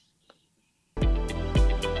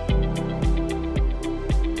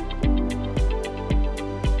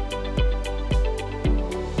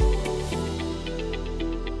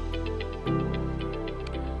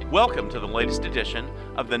Welcome to the latest edition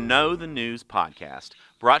of the Know the News podcast,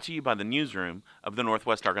 brought to you by the newsroom of the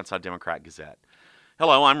Northwest Arkansas Democrat-Gazette.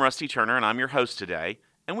 Hello, I'm Rusty Turner, and I'm your host today,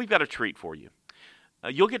 and we've got a treat for you.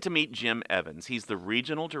 You'll get to meet Jim Evans. He's the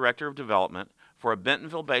Regional Director of Development for a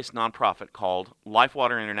Bentonville-based nonprofit called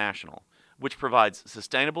Lifewater International, which provides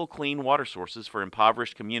sustainable, clean water sources for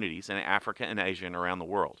impoverished communities in Africa and Asia and around the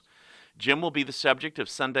world. Jim will be the subject of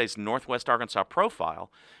Sunday's Northwest Arkansas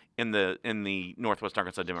profile in the Northwest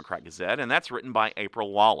Arkansas Democrat-Gazette, and that's written by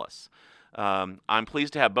April Wallace. I'm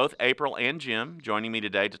pleased to have both April and Jim joining me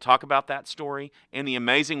today to talk about that story and the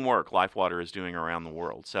amazing work Lifewater is doing around the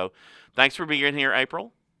world. So thanks for being here,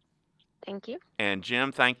 April. Thank you. And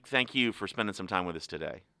Jim, thank you for spending some time with us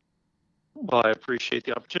today. Well, I appreciate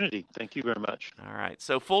the opportunity. Thank you very much. All right.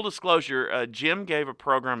 So full disclosure, Jim gave a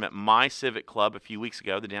program at My Civic Club a few weeks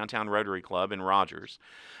ago, the Downtown Rotary Club in Rogers,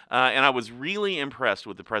 and I was really impressed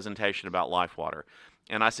with the presentation about Lifewater.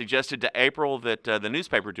 And I suggested to April that the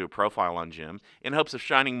newspaper do a profile on Jim in hopes of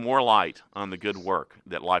shining more light on the good work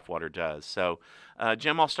that Lifewater does. So,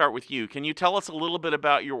 Jim, I'll start with you. Can you tell us a little bit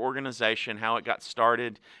about your organization, how it got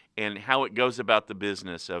started, and how it goes about the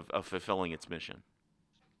business of fulfilling its mission?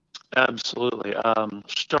 Absolutely.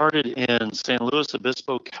 Started in San Luis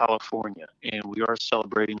Obispo, California, and we are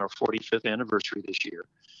celebrating our 45th anniversary this year.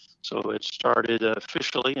 So it started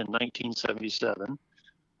officially in 1977.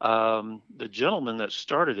 The gentleman that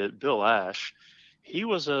started it, Bill Ash, he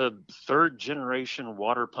was a third generation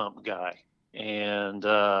water pump guy. And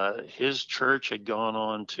his church had gone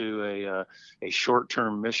on to a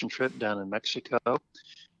short-term mission trip down in Mexico.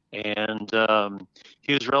 And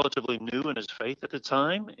he was relatively new in his faith at the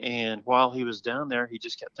time. And while he was down there, he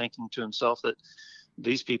just kept thinking to himself that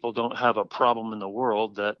these people don't have a problem in the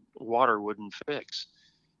world that water wouldn't fix.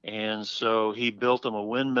 And so he built them a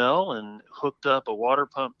windmill and hooked up a water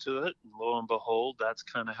pump to it. And lo and behold, that's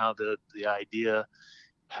kind of how the idea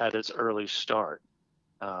had its early start.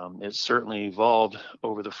 It certainly evolved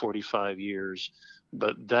over the 45 years,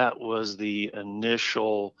 but that was the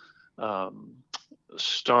initial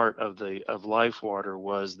start of Lifewater,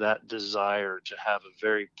 was that desire to have a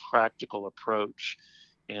very practical approach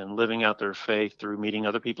in living out their faith through meeting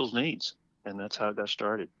other people's needs. And that's how it got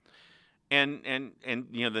started. And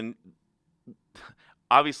you know,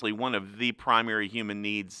 obviously one of the primary human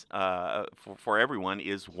needs for everyone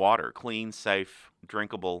is water, clean, safe,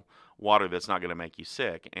 drinkable water that's not going to make you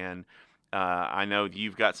sick. And I know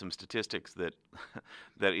you've got some statistics that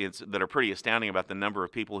are pretty astounding about the number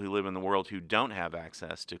of people who live in the world who don't have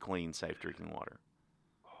access to clean, safe drinking water.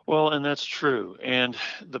 Well, and that's true. And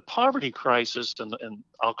the poverty crisis, and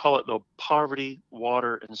I'll call it the poverty,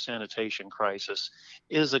 water, and sanitation crisis,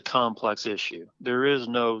 is a complex issue. There is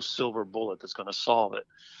no silver bullet that's going to solve it.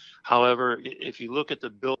 However, if you look at the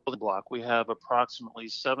building block, we have approximately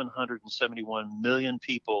 771 million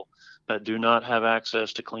people that do not have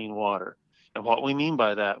access to clean water. And what we mean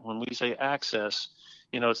by that, when we say access,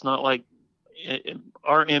 it's not like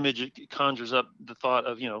our image conjures up the thought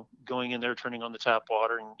of, going in there, turning on the tap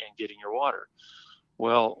water and getting your water.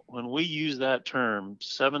 Well, when we use that term,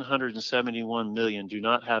 771 million do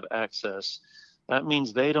not have access. That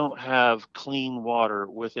means they don't have clean water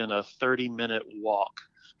within a 30-minute walk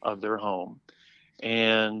of their home.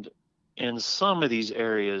 And in some of these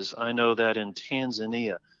areas, I know that in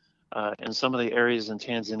Tanzania, in some of the areas in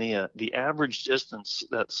Tanzania, the average distance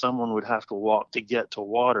that someone would have to walk to get to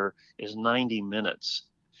water is 90 minutes.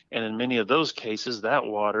 And in many of those cases, that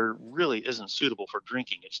water really isn't suitable for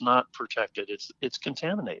drinking. It's not protected. It's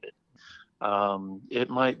contaminated. It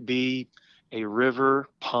might be a river,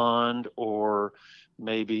 pond, or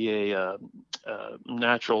maybe a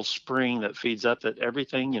natural spring that feeds up that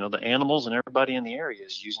everything, the animals and everybody in the area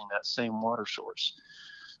is using that same water source.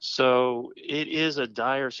 So it is a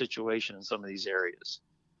dire situation in some of these areas.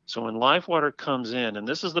 So when Lifewater comes in, and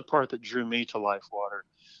this is the part that drew me to Lifewater,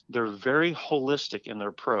 they're very holistic in their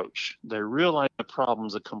approach. They realize the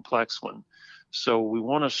problem's a complex one. So we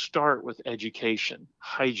want to start with education,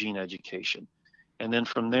 hygiene education. And then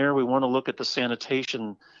from there, we want to look at the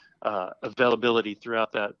sanitation availability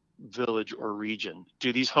throughout that village or region.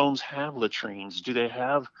 Do these homes have latrines? Do they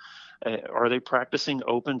have are they practicing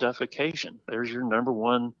open defecation? There's your number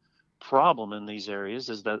one problem in these areas,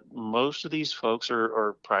 is that most of these folks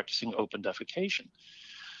are practicing open defecation.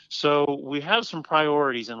 So we have some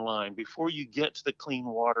priorities in line before you get to the clean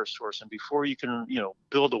water source, and before you can,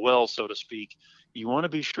 build a well, so to speak. You want to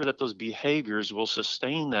be sure that those behaviors will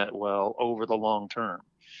sustain that well over the long term.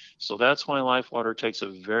 So that's why Lifewater takes a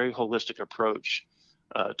very holistic approach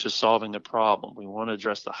to solving the problem. We want to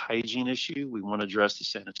address the hygiene issue, we want to address the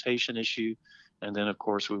sanitation issue, and then, of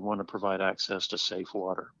course, we want to provide access to safe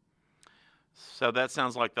water. So that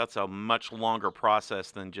sounds like that's a much longer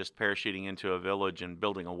process than just parachuting into a village and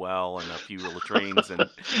building a well and a few latrines and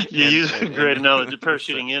You use a great and analogy. so,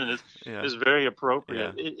 Parachuting in yeah, is very yeah.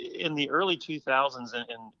 appropriate. In the early 2000s,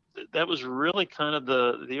 and that was really kind of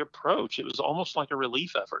the approach. It was almost like a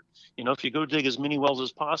relief effort. If you go dig as many wells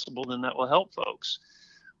as possible, then that will help folks.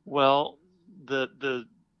 Well, the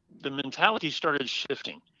mentality started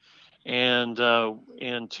shifting. And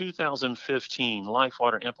in 2015,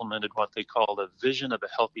 Lifewater implemented what they called a vision of a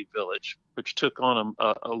healthy village, which took on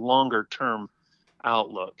a longer term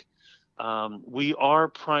outlook. We are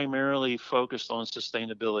primarily focused on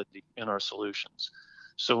sustainability in our solutions.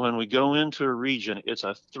 So when we go into a region, it's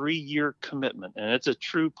a 3-year commitment, and it's a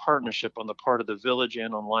true partnership on the part of the village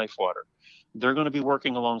and on Lifewater. They're going to be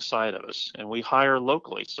working alongside of us, and we hire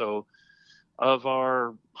locally. So of our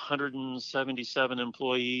 177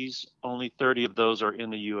 employees, only 30 of those are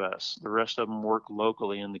in the U.S. The rest of them work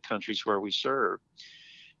locally in the countries where we serve.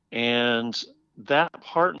 And that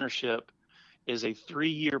partnership is a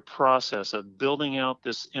 3-year process of building out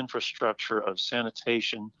this infrastructure of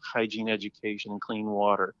sanitation, hygiene, education, and clean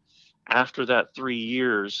water. After that 3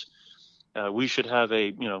 years, we should have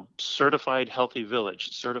a certified healthy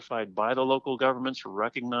village, certified by the local governments,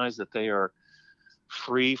 recognize that they are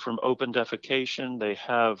free from open defecation. They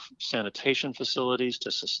have sanitation facilities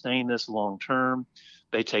to sustain this long term.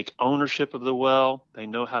 They take ownership of the well. They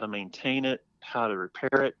know how to maintain it, how to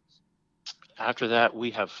repair it. After that,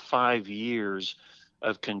 we have 5 years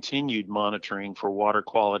of continued monitoring for water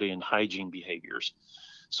quality and hygiene behaviors.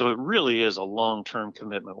 So it really is a long-term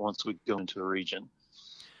commitment once we go into a region.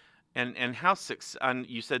 And how and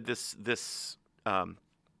you said this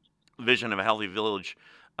vision of a healthy village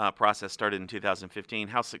process started in 2015.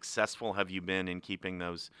 How successful have you been in keeping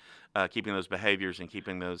those behaviors and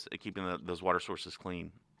keeping those water sources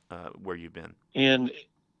clean where you've been? In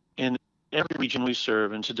every region we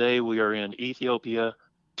serve, and today we are in Ethiopia,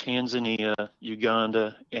 Tanzania,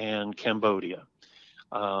 Uganda, and Cambodia.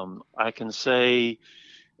 I can say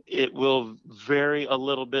it will vary a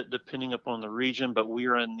little bit depending upon the region, but we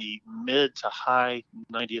are in the mid to high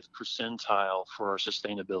 90th percentile for our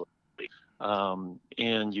sustainability.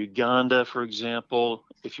 In Uganda, for example,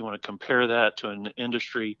 if you want to compare that to an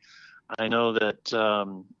industry, I know that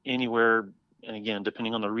anywhere, and again,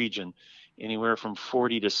 depending on the region, anywhere from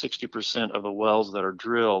 40 to 60% of the wells that are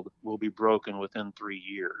drilled will be broken within 3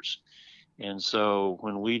 years. And so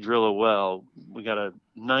when we drill a well, we got a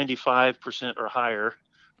 95% or higher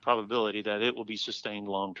probability that it will be sustained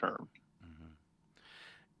long term.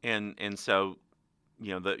 Mm-hmm. And so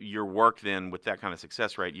your work then with that kind of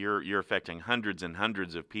success rate, you're affecting hundreds and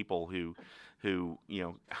hundreds of people who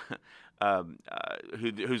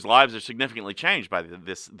whose lives are significantly changed by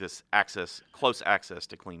this close access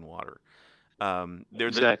to clean water.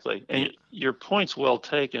 Exactly, and your point's well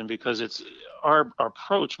taken, because it's our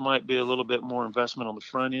approach might be a little bit more investment on the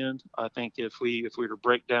front end. I think if we were to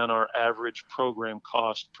break down our average program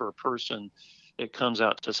cost per person, it comes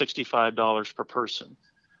out to $65 per person.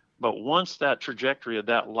 But once that trajectory of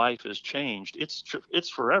that life is changed, it's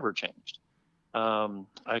forever changed.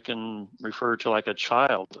 I can refer to like a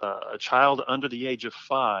child under the age of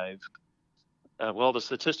 5. Well, the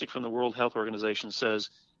statistic from the World Health Organization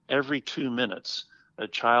says every 2 minutes, a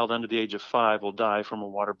child under the age of 5 will die from a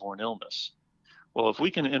waterborne illness. Well, if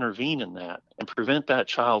we can intervene in that and prevent that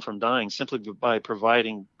child from dying simply by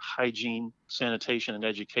providing hygiene, sanitation, and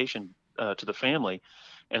education to the family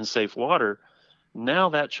and safe water, now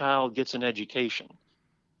that child gets an education.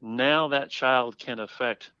 Now that child can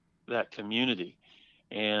affect that community.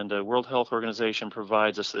 And the World Health Organization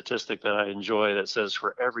provides a statistic that I enjoy that says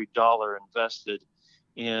for every dollar invested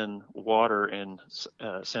in water and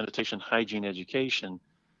sanitation, hygiene, education,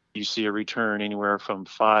 you see a return anywhere from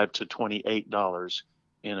 $5 to $28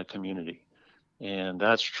 in a community. And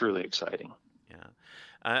that's truly exciting.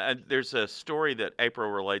 Yeah. There's a story that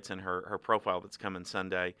April relates in her profile that's coming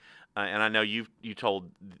Sunday. And I know you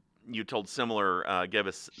told similar gave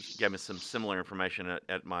us some similar information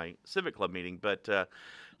at my Civic Club meeting, but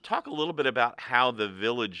talk a little bit about how the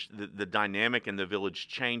village, the dynamic in the village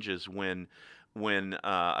changes when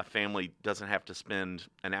a family doesn't have to spend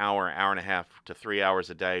an hour and a half to 3 hours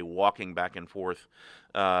a day walking back and forth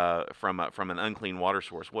from an unclean water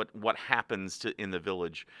source. What happens in the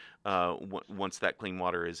village once that clean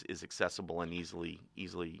water is accessible and easily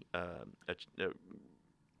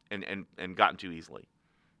and gotten to easily?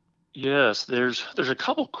 Yes, there's a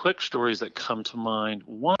couple quick stories that come to mind.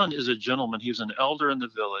 One is a gentleman, he was an elder in the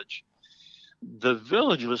village. The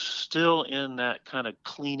village was still in that kind of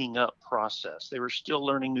cleaning up process. They were still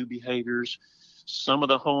learning new behaviors. Some of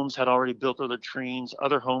the homes had already built their latrines.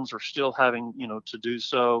 Other homes were still having, to do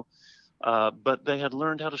so. But they had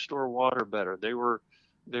learned how to store water better. They were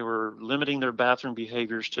limiting their bathroom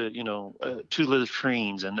behaviors to, 2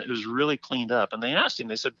 latrines, and it was really cleaned up. And they asked him,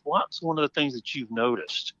 they said, "What's one of the things that you've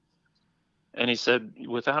noticed?" And he said,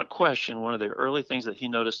 without question, one of the early things that he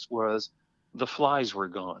noticed was the flies were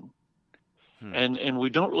gone. And we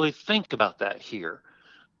don't really think about that here.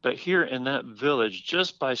 But here in that village,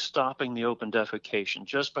 just by stopping the open defecation,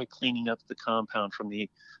 just by cleaning up the compound from the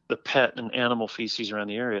pet and animal feces around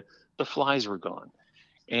the area, the flies were gone.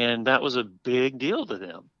 And that was a big deal to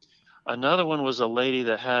them. Another one was a lady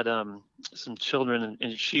that had some children,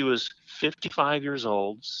 and she was 55 years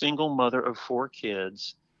old, single mother of 4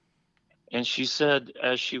 kids. And she said,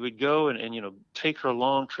 as she would go and take her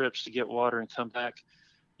long trips to get water and come back,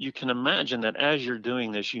 you can imagine that as you're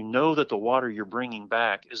doing this, you know that the water you're bringing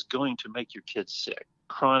back is going to make your kids sick.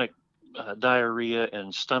 Chronic diarrhea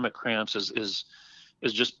and stomach cramps is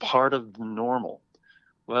just part of normal.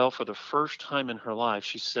 Well, for the first time in her life,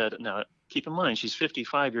 she said, now keep in mind, she's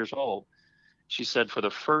 55 years old. She said, for the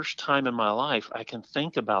first time in my life, I can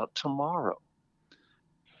think about tomorrow.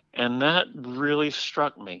 And that really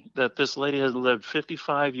struck me, that this lady has lived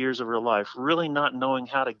 55 years of her life really not knowing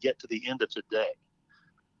how to get to the end of today.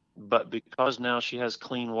 But because now she has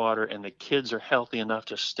clean water and the kids are healthy enough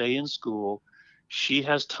to stay in school, she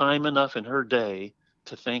has time enough in her day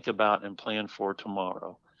to think about and plan for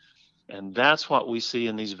tomorrow. And that's what we see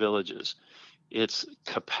in these villages. It's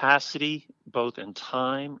capacity, both in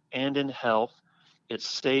time and in health. It's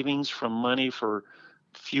savings from money for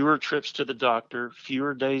fewer trips to the doctor,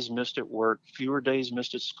 fewer days missed at work, fewer days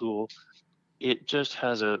missed at school. It just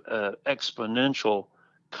has a exponential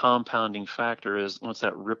compounding factor as once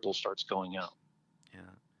that ripple starts going out.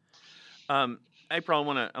 Yeah. April,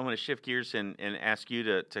 I want to shift gears and ask you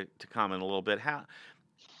to comment a little bit.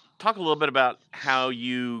 Talk a little bit about how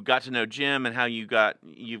you got to know Jim and how you've got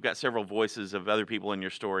several voices of other people in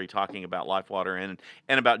your story talking about Lifewater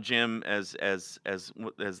and about Jim as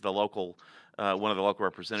the local one of the local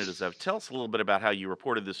representatives of. Tell us a little bit about how you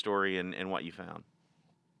reported this story and what you found.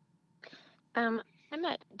 I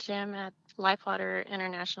met Jim at Lifewater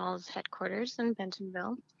International's headquarters in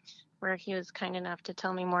Bentonville, where he was kind enough to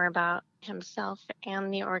tell me more about himself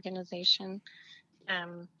and the organization.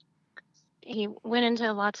 He went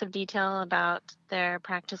into lots of detail about their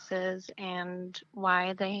practices and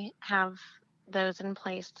why they have those in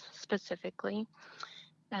place specifically.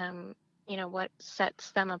 What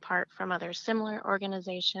sets them apart from other similar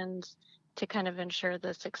organizations to kind of ensure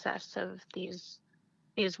the success of these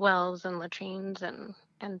wells and latrines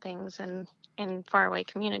and things in faraway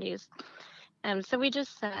communities. So we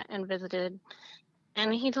just sat and visited,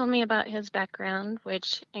 and he told me about his background,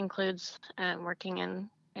 which includes working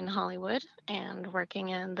in Hollywood and working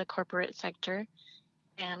in the corporate sector,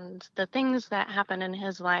 and the things that happened in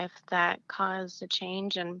his life that caused a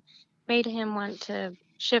change and made him want to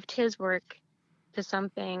shift his work to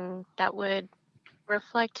something that would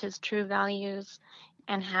reflect his true values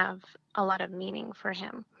and have a lot of meaning for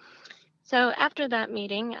him. So after that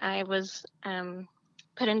meeting, I was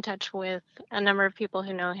put in touch with a number of people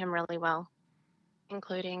who know him really well,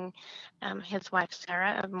 including his wife,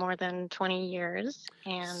 Sarah, of more than 20 years.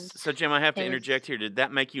 And so, Jim, I have to interject here. Did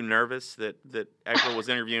that make you nervous that April was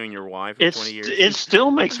interviewing your wife for 20 years? It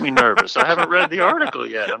still makes me nervous. I haven't read the article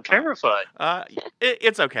yet. I'm terrified.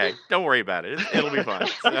 It's okay. Don't worry about it. It'll be fine.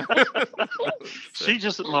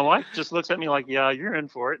 My wife just looks at me like, yeah, you're in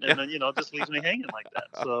for it. And then, just leaves me hanging like that.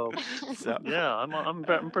 So yeah,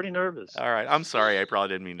 I'm pretty nervous. All right. I'm sorry, April. I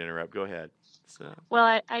didn't mean to interrupt. Go ahead. So.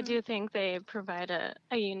 Well, I do think they provide a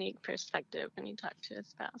unique perspective when you talk to a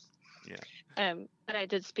spouse. Yeah. But I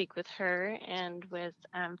did speak with her and with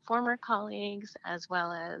former colleagues, as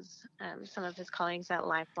well as some of his colleagues at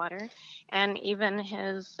Lifewater, and even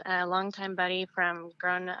his longtime buddy from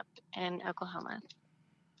growing up in Oklahoma.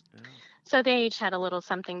 Oh. So they each had a little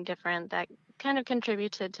something different that kind of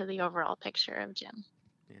contributed to the overall picture of Jim.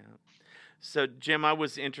 Yeah. So, Jim, I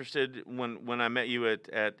was interested when I met you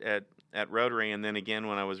at Rotary, and then again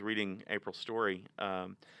when I was reading April's story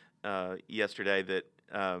yesterday, that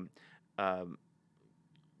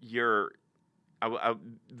you're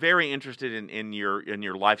I'm very interested in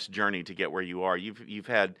your life's journey to get where you are. You've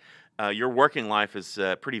had your working life is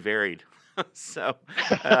pretty varied. So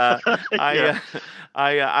I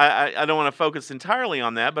don't want to focus entirely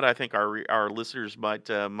on that, but I think our listeners might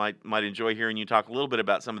enjoy hearing you talk a little bit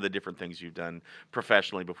about some of the different things you've done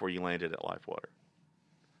professionally before you landed at Lifewater.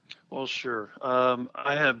 Well, sure.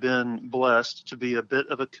 I have been blessed to be a bit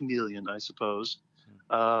of a chameleon, I suppose.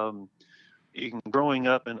 Growing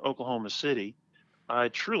up in Oklahoma City, I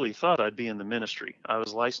truly thought I'd be in the ministry. I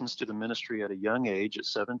was licensed to the ministry at a young age, at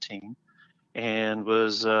 17, and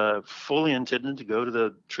was fully intended to go to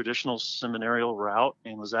the traditional seminarial route,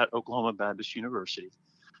 and was at Oklahoma Baptist University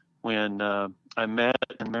when I met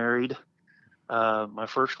and married my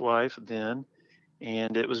first wife then.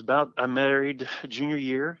 And it was about, I married junior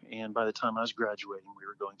year, and by the time I was graduating, we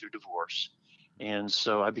were going through divorce. And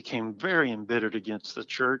so I became very embittered against the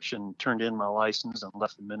church and turned in my license and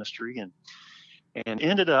left the ministry, and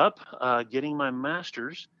ended up getting my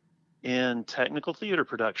master's in technical theater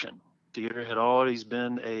production. Theater had always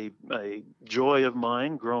been a joy of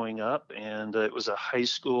mine growing up, and it was a high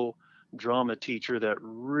school drama teacher that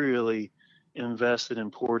really invested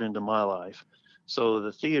and poured into my life. So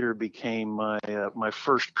the theater became my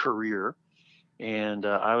first career, and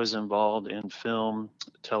I was involved in film,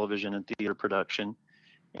 television, and theater production,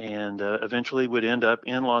 and eventually would end up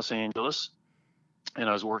in Los Angeles. And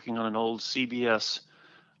I was working on an old CBS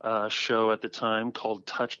show at the time called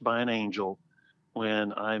Touched by an Angel,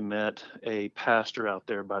 when I met a pastor out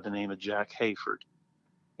there by the name of Jack Hayford.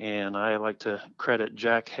 And I like to credit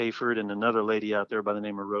Jack Hayford and another lady out there by the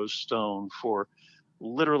name of Rose Stone for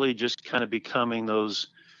literally just kind of becoming those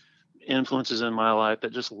influences in my life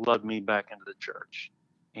that just led me back into the church.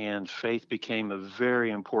 And faith became a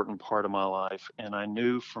very important part of my life. And I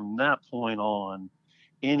knew from that point on,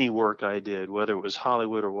 any work I did, whether it was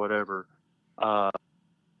Hollywood or whatever, come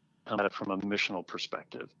at it from a missional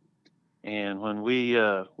perspective. And when we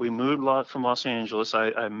moved from Los Angeles,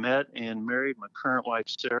 I met and married my current wife,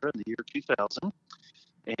 Sarah, in the year 2000.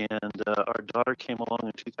 And our daughter came along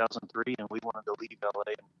in 2003, and we wanted to leave LA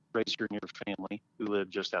and raise her near family who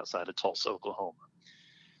lived just outside of Tulsa, Oklahoma.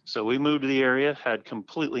 So we moved to the area, had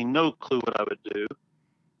completely no clue what I would do.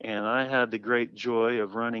 And I had the great joy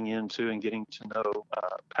of running into and getting to know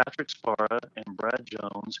Patrick Sparra and Brad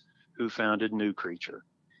Jones, who founded New Creature.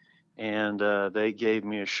 And they gave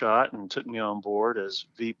me a shot and took me on board as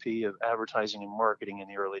VP of Advertising and Marketing in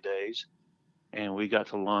the early days. And we got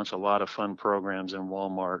to launch a lot of fun programs in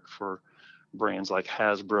Walmart for brands like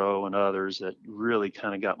Hasbro and others that really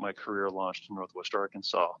kind of got my career launched in Northwest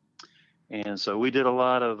Arkansas. And so we did a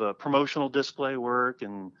lot of promotional display work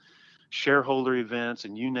and shareholder events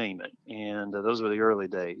and you name it. And those were the early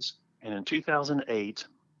days. And in 2008,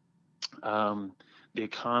 the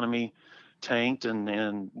economy tanked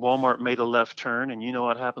and Walmart made a left turn. And you know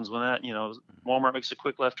what happens when that, Walmart makes a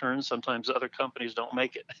quick left turn. Sometimes other companies don't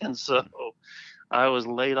make it. And so I was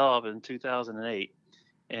laid off in 2008.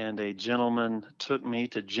 And a gentleman took me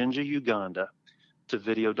to Jinja, Uganda to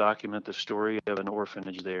video document the story of an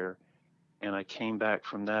orphanage there. And I came back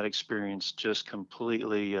from that experience just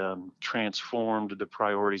completely transformed the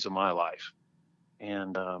priorities of my life.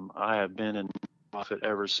 And I have been in nonprofit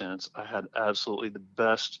ever since. I had absolutely the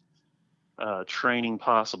best training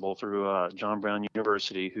possible through John Brown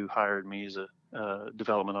University, who hired me as a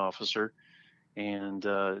development officer, and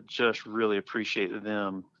just really appreciate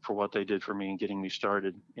them for what they did for me and getting me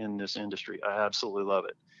started in this industry. I absolutely love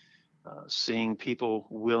it. Seeing people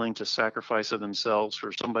willing to sacrifice of themselves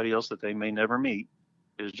for somebody else that they may never meet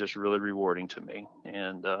is just really rewarding to me.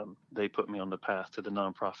 And they put me on the path to the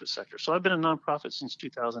nonprofit sector. So I've been a nonprofit since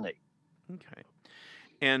 2008. Okay.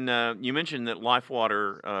 And you mentioned that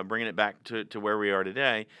Lifewater, bringing it back to where we are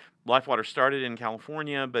today, Lifewater started in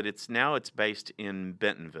California, but it's based in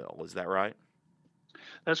Bentonville. Is that right?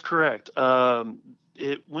 That's correct.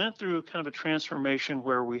 It went through kind of a transformation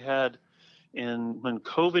where we had, when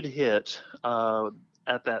COVID hit,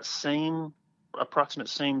 at that approximate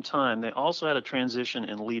same time, they also had a transition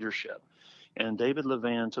in leadership. And David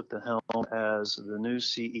Levan took the helm as the new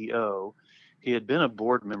CEO. He had been a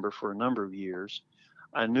board member for a number of years.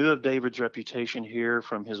 I knew of David's reputation here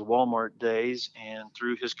from his Walmart days and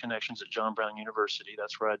through his connections at John Brown University.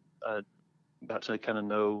 That's where I got to kind of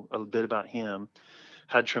know a bit about him.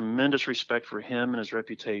 Had tremendous respect for him and his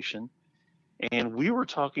reputation. And we were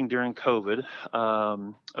talking during COVID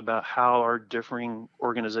about how our differing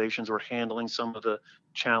organizations were handling some of the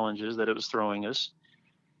challenges that it was throwing us.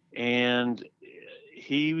 And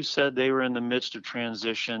he said they were in the midst of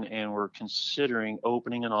transition and were considering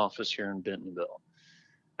opening an office here in Bentonville.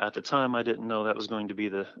 At the time, I didn't know that was going to be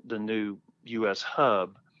the new U.S.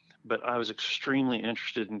 hub, but I was extremely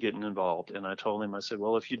interested in getting involved. And I told him, I said,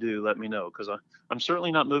 well, if you do, let me know, because I'm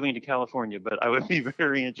certainly not moving to California, but I would be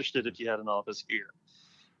very interested if you had an office here.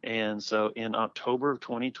 And so in October of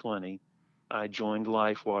 2020, I joined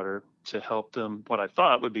Lifewater to help them, what I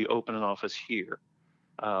thought would be open an office here.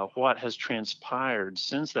 What has transpired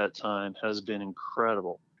since that time has been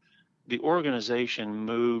incredible. The organization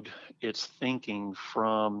moved its thinking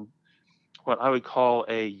from what I would call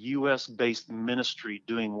a U.S.-based ministry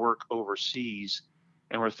doing work overseas,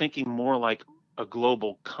 and we're thinking more like a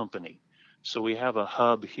global company. So we have a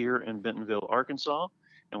hub here in Bentonville, Arkansas,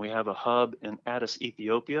 and we have a hub in Addis,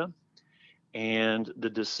 Ethiopia, and the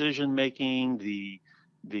decision making,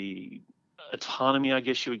 the autonomy, I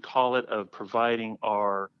guess you would call it, of providing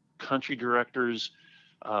our country directors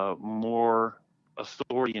more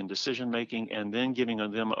authority in decision making, and then giving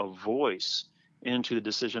them a voice into the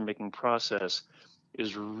decision making process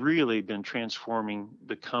has really been transforming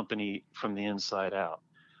the company from the inside out.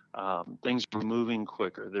 Things are moving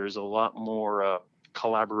quicker. There's a lot more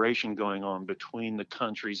collaboration going on between the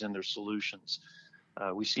countries and their solutions.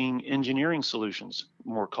 We've seen engineering solutions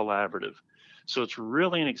more collaborative. So it's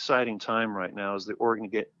really an exciting time right now as the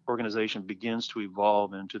organization begins to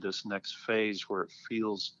evolve into this next phase where it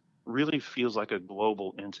really feels like a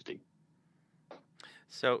global entity.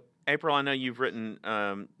 So, April, I know you've written,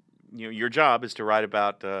 your job is to write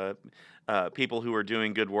about people who are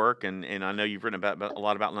doing good work, and I know you've written about a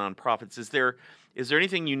lot about nonprofits. Is there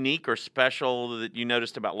anything unique or special that you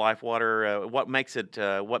noticed about Lifewater? What makes it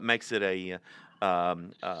a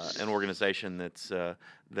an organization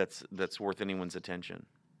that's worth anyone's attention?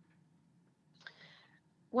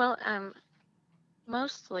 Well,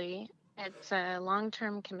 mostly it's a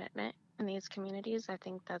long-term commitment in these communities. I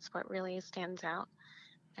think that's what really stands out.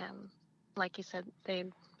 Like you said, they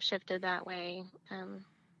shifted that way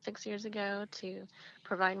 6 years ago to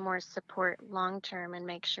provide more support long-term and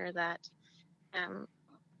make sure that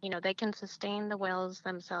they can sustain the wells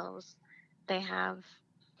themselves. They have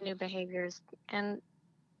new behaviors, and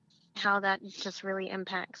how that just really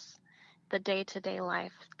impacts the day-to-day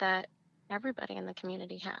life that everybody in the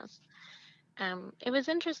community has. It was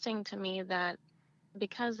interesting to me that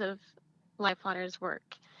because of Lifewater's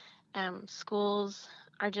work, schools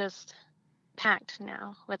are just packed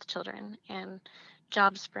now with children, and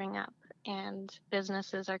jobs spring up, and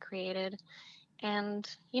businesses are created. And,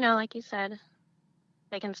 like you said,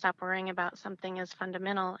 they can stop worrying about something as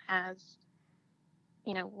fundamental as,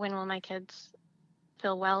 when will my kids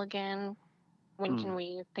feel well again? When can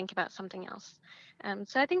we think about something else?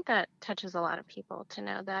 So I think that touches a lot of people to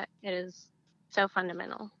know that it is so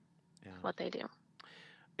fundamental, what they do.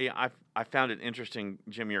 Yeah, I found it interesting,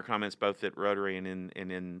 Jim, your comments both at Rotary and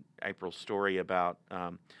in April's story about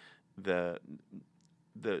the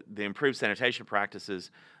improved sanitation practices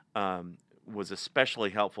was especially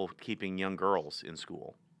helpful keeping young girls in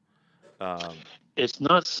school. It's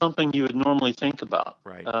not something you would normally think about.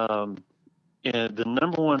 Right. And the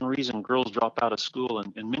number one reason girls drop out of school,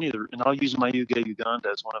 and I'll use Mayuge, Uganda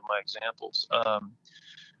as one of my examples.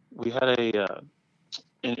 We had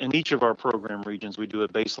in each of our program regions, we do a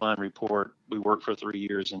baseline report. We work for 3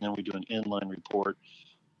 years, and then we do an inline report.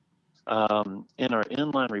 In our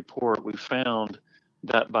inline report, we found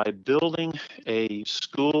that by building a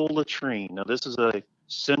school latrine, now this is a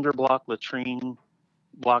cinder block latrine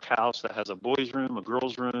block house that has a boys' room, a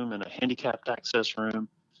girls' room, and a handicapped access room.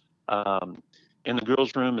 In the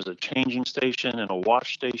girls' room is a changing station and a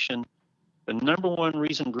wash station. The number one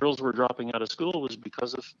reason girls were dropping out of school was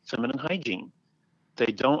because of feminine hygiene. They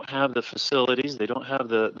don't have the facilities, they don't have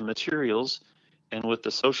the materials, and with the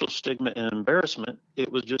social stigma and embarrassment,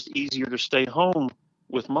 it was just easier to stay home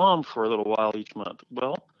with mom for a little while each month.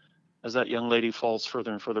 Well, as that young lady falls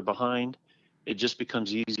further and further behind, it just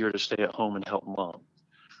becomes easier to stay at home and help mom.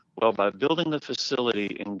 Well, by building the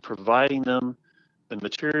facility and providing them the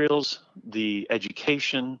materials, the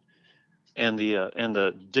education, and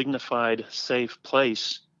the dignified, safe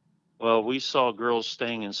place, well, we saw girls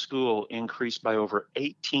staying in school increase by over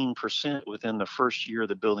 18% within the first year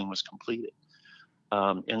the building was completed.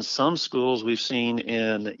 In some schools, we've seen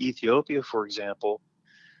in Ethiopia, for example,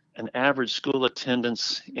 an average school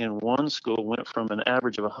attendance in one school went from an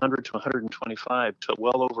average of 100 to 125 to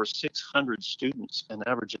well over 600 students in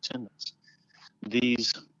average attendance.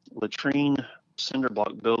 These latrine cinder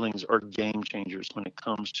block buildings are game changers when it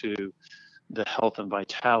comes to the health and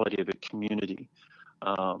vitality of a community.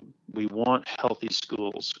 We want healthy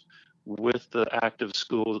schools with the active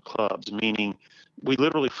school clubs, meaning we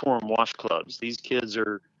literally form wash clubs. These kids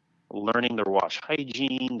are learning their wash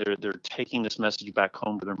hygiene. They're taking this message back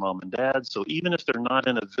home to their mom and dad. So even if they're not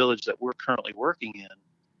in a village that we're currently working in,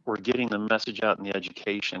 we're getting the message out and the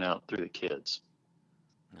education out through the kids.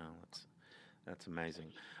 No, that's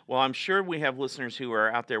amazing. Well, I'm sure we have listeners who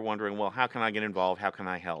are out there wondering, well, how can I get involved? How can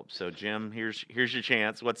I help? So, Jim, here's your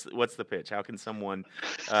chance. What's the pitch? How can someone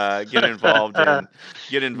get involved in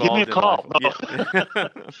Give me a call.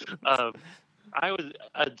 No.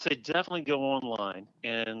 I'd say definitely go online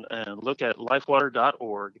and look at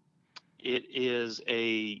lifewater.org it is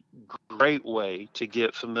a great way to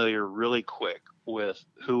get familiar really quick with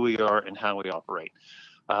who we are and how we operate.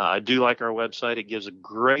 I do like our website. It gives a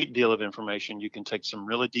great deal of information. You can take some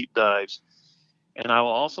really deep dives. And I will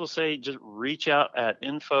also say just reach out at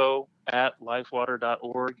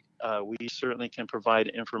info@lifewater.org. We certainly can provide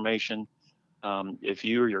information. If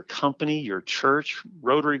you or your company, your church,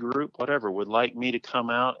 Rotary group, whatever, would like me to come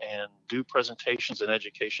out and do presentations and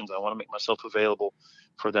educations, I want to make myself available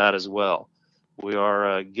for that as well. We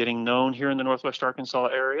are getting known here in the Northwest Arkansas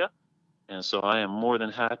area. And so I am more than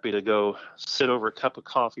happy to go sit over a cup of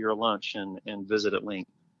coffee or lunch and visit at length.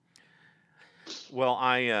 Well,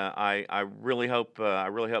 I really hope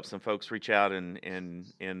some folks reach out and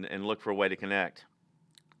look for a way to connect,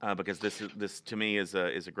 because this to me is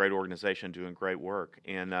a great organization doing great work.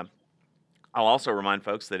 And I'll also remind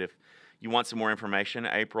folks that if you want some more information,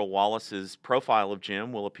 April Wallace's profile of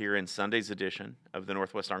Jim will appear in Sunday's edition of the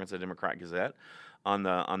Northwest Arkansas Democrat-Gazette on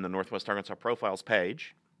the Northwest Arkansas Profiles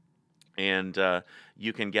page. And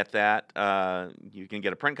you can get that. You can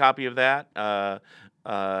get a print copy of that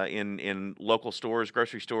in local stores,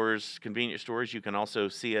 grocery stores, convenience stores. You can also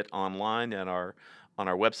see it online on our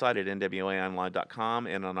website at nwaonline.com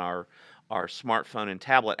and on our smartphone and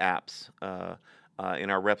tablet apps in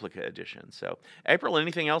our replica edition. So, April,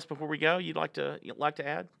 anything else before we go you'd like to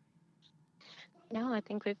add? No, I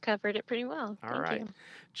think we've covered it pretty well. All Thank right, you.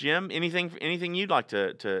 Jim. Anything you'd like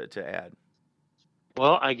to add?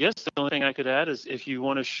 Well, I guess the only thing I could add is if you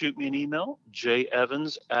want to shoot me an email,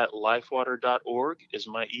 jevans@lifewater.org is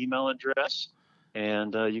my email address.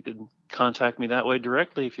 And you can contact me that way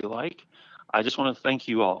directly if you like. I just want to thank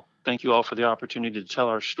you all. Thank you all for the opportunity to tell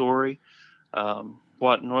our story.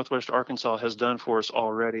 What Northwest Arkansas has done for us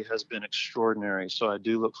already has been extraordinary. So I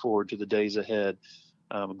do look forward to the days ahead.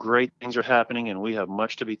 Great things are happening, and we have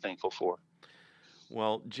much to be thankful for.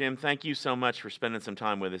 Well, Jim, thank you so much for spending some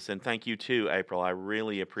time with us, and thank you too, April. I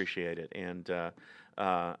really appreciate it, and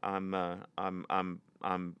I'm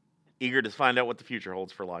eager to find out what the future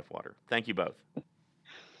holds for Lifewater. Thank you both.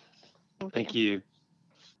 Thank you.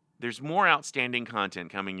 There's more outstanding content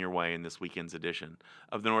coming your way in this weekend's edition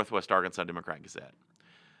of the Northwest Arkansas Democrat-Gazette.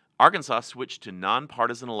 Arkansas switched to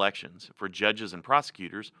nonpartisan elections for judges and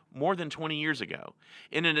prosecutors more than 20 years ago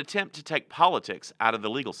in an attempt to take politics out of the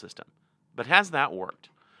legal system. But has that worked?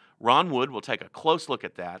 Ron Wood will take a close look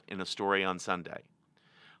at that in a story on Sunday.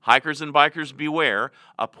 Hikers and bikers beware,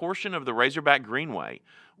 a portion of the Razorback Greenway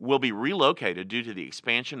will be relocated due to the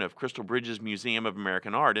expansion of Crystal Bridges Museum of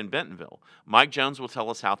American Art in Bentonville. Mike Jones will tell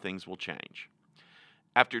us how things will change.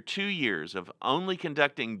 After 2 years of only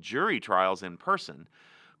conducting jury trials in person,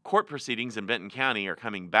 court proceedings in Benton County are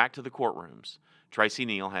coming back to the courtrooms. Tracy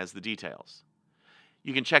Neal has the details.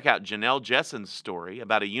 You can check out Janelle Jesson's story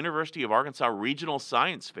about a University of Arkansas regional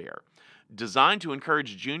science fair designed to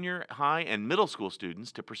encourage junior high and middle school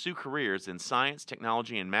students to pursue careers in science,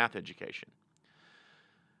 technology, and math education.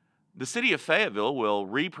 The city of Fayetteville will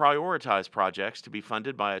reprioritize projects to be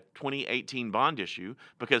funded by a 2018 bond issue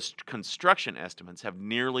because construction estimates have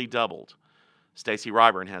nearly doubled. Stacy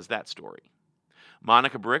Ryburn has that story.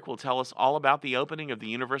 Monica Brick will tell us all about the opening of the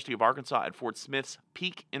University of Arkansas at Fort Smith's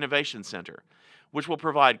Peak Innovation Center, which will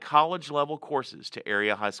provide college-level courses to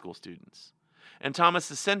area high school students. And Thomas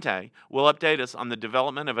Ascente will update us on the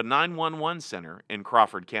development of a 911 center in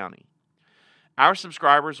Crawford County. Our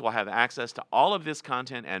subscribers will have access to all of this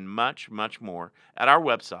content and much, much more at our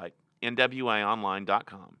website,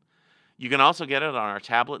 NWAonline.com. You can also get it on our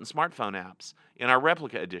tablet and smartphone apps in our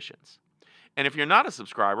replica editions. And if you're not a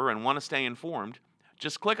subscriber and want to stay informed,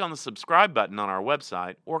 just click on the subscribe button on our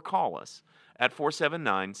website or call us at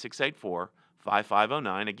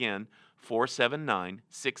 479-684-5509. Again,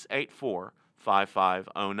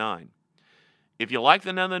 479-684-5509. If you like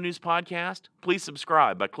the Know the News podcast, please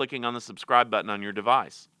subscribe by clicking on the subscribe button on your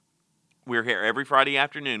device. We're here every Friday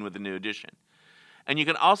afternoon with a new edition. And you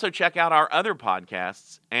can also check out our other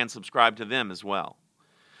podcasts and subscribe to them as well.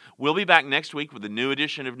 We'll be back next week with a new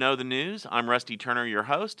edition of Know the News. I'm Rusty Turner, your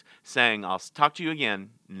host, saying I'll talk to you again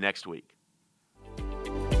next week.